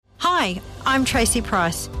Hi, I'm Tracy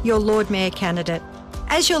Price, your Lord Mayor candidate.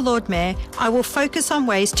 As your Lord Mayor, I will focus on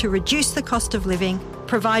ways to reduce the cost of living,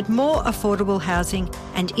 provide more affordable housing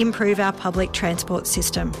and improve our public transport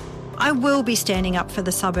system. I will be standing up for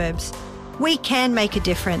the suburbs. We can make a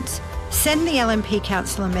difference. Send the LNP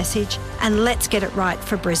council a message and let's get it right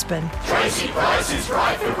for Brisbane. Tracy Price is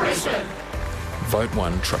right for Brisbane. Vote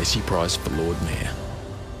 1 Tracy Price for Lord Mayor.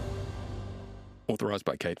 Authorised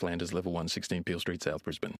by Kate Flanders, Level 1, 16 Peel Street, South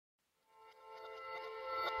Brisbane.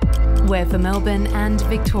 We're for Melbourne and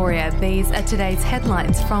Victoria. These are today's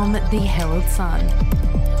headlines from the Herald Sun.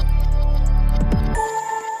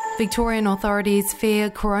 Victorian authorities fear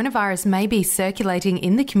coronavirus may be circulating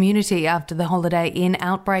in the community after the Holiday Inn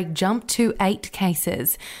outbreak jumped to 8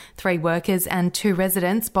 cases. 3 workers and 2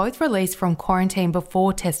 residents, both released from quarantine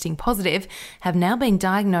before testing positive, have now been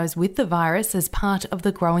diagnosed with the virus as part of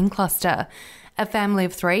the growing cluster. A family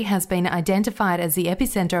of 3 has been identified as the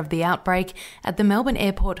epicentre of the outbreak at the Melbourne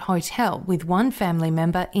Airport Hotel, with 1 family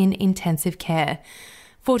member in intensive care.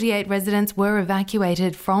 48 residents were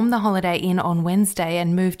evacuated from the Holiday Inn on Wednesday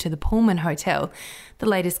and moved to the Pullman Hotel. The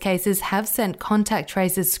latest cases have sent contact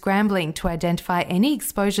tracers scrambling to identify any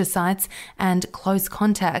exposure sites and close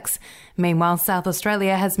contacts. Meanwhile, South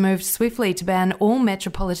Australia has moved swiftly to ban all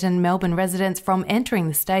metropolitan Melbourne residents from entering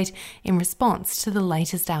the state in response to the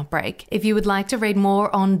latest outbreak. If you would like to read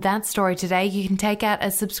more on that story today, you can take out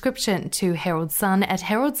a subscription to Herald Sun at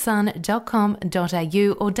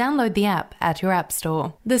heraldsun.com.au or download the app at your app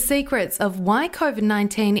store. The secrets of why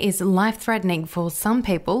COVID-19 is life-threatening for some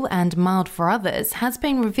people and mild for others has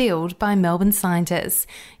been revealed by Melbourne scientists.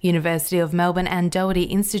 University of Melbourne and Doherty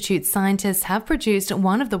Institute scientists have produced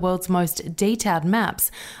one of the world's most detailed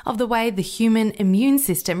maps of the way the human immune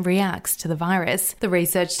system reacts to the virus. The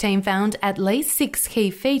research team found at least 6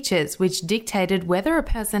 key features which dictated whether a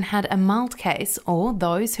person had a mild case or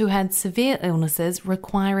those who had severe illnesses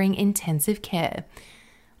requiring intensive care.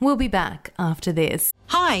 We'll be back after this.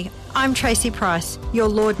 Hi, I'm Tracy Price, your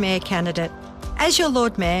Lord Mayor candidate. As your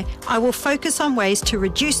Lord Mayor, I will focus on ways to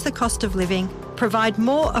reduce the cost of living, provide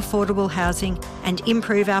more affordable housing and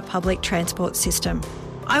improve our public transport system.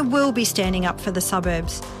 I will be standing up for the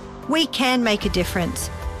suburbs. We can make a difference.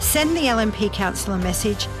 Send the LNP council a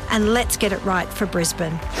message and let's get it right for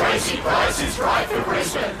Brisbane. Tracy Price is right for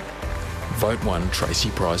Brisbane. Vote 1 Tracy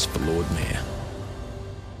Price for Lord Mayor.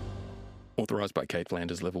 Authorised by Kate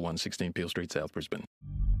Flanders, Level 1, 16 Peel Street, South Brisbane.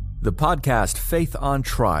 The podcast Faith on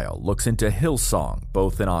Trial looks into Hillsong,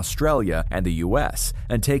 both in Australia and the US,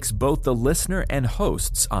 and takes both the listener and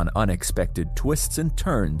hosts on unexpected twists and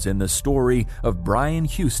turns in the story of Brian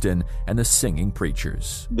Houston and the Singing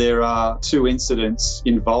Preachers. There are 2 incidents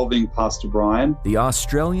involving Pastor Brian. The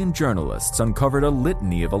Australian journalists uncovered a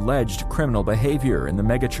litany of alleged criminal behaviour in the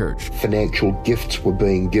megachurch. Financial gifts were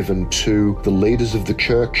being given to the leaders of the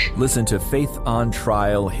church. Listen to Faith on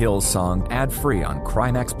Trial Hillsong ad-free on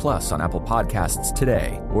Crimex Plus on Apple Podcasts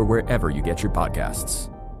today or wherever you get your podcasts.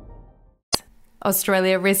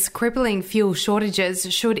 Australia risks crippling fuel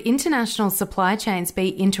shortages should international supply chains be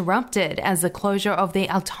interrupted as the closure of the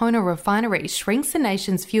Altona refinery shrinks the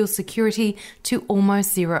nation's fuel security to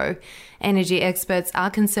almost zero. Energy experts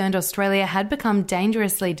are concerned Australia had become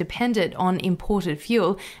dangerously dependent on imported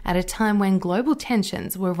fuel at a time when global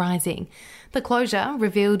tensions were rising. The closure,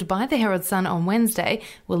 revealed by the Herald Sun on Wednesday,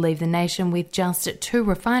 will leave the nation with just 2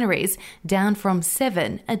 refineries, down from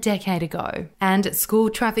 7 a decade ago. And school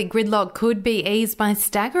traffic gridlock could be eased by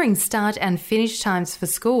staggering start and finish times for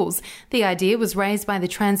schools. The idea was raised by the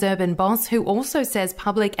Transurban boss, who also says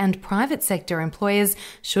public and private sector employers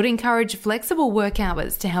should encourage flexible work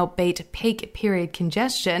hours to help beat peak period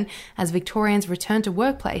congestion as Victorians return to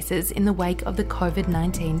workplaces in the wake of the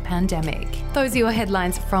COVID-19 pandemic. Those are your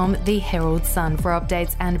headlines from the Herald Sun. For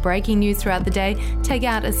updates and breaking news throughout the day, take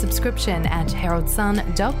out a subscription at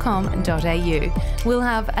heraldsun.com.au. We'll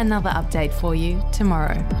have another update for you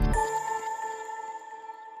tomorrow.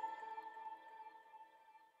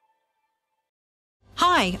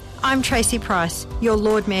 Hi, I'm Tracy Price, your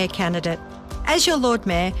Lord Mayor candidate. As your Lord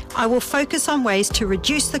Mayor, I will focus on ways to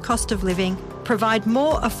reduce the cost of living, provide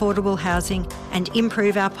more affordable housing and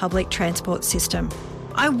improve our public transport system.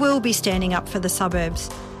 I will be standing up for the suburbs.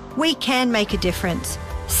 We can make a difference.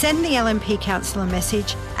 Send the LNP council a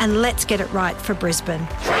message and let's get it right for Brisbane.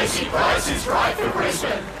 Tracy Price is right for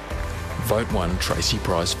Brisbane. Vote 1 Tracy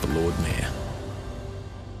Price for Lord Mayor.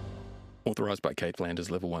 Authorised by Kate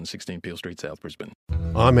Flanders, Level 1, 16 Peel Street, South Brisbane.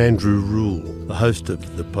 I'm Andrew Rule, the host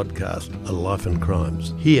of the podcast A Life and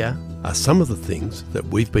Crimes. Here are some of the things that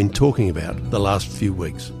we've been talking about the last few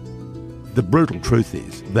weeks. The brutal truth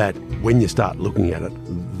is that when you start looking at it,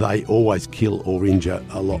 they always kill or injure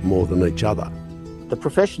a lot more than each other. The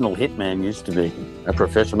professional hitman used to be a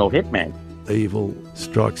professional hitman. Evil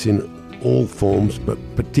strikes in all forms, but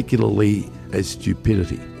particularly as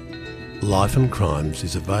stupidity. Life and Crimes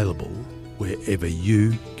is available wherever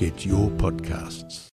you get your podcasts.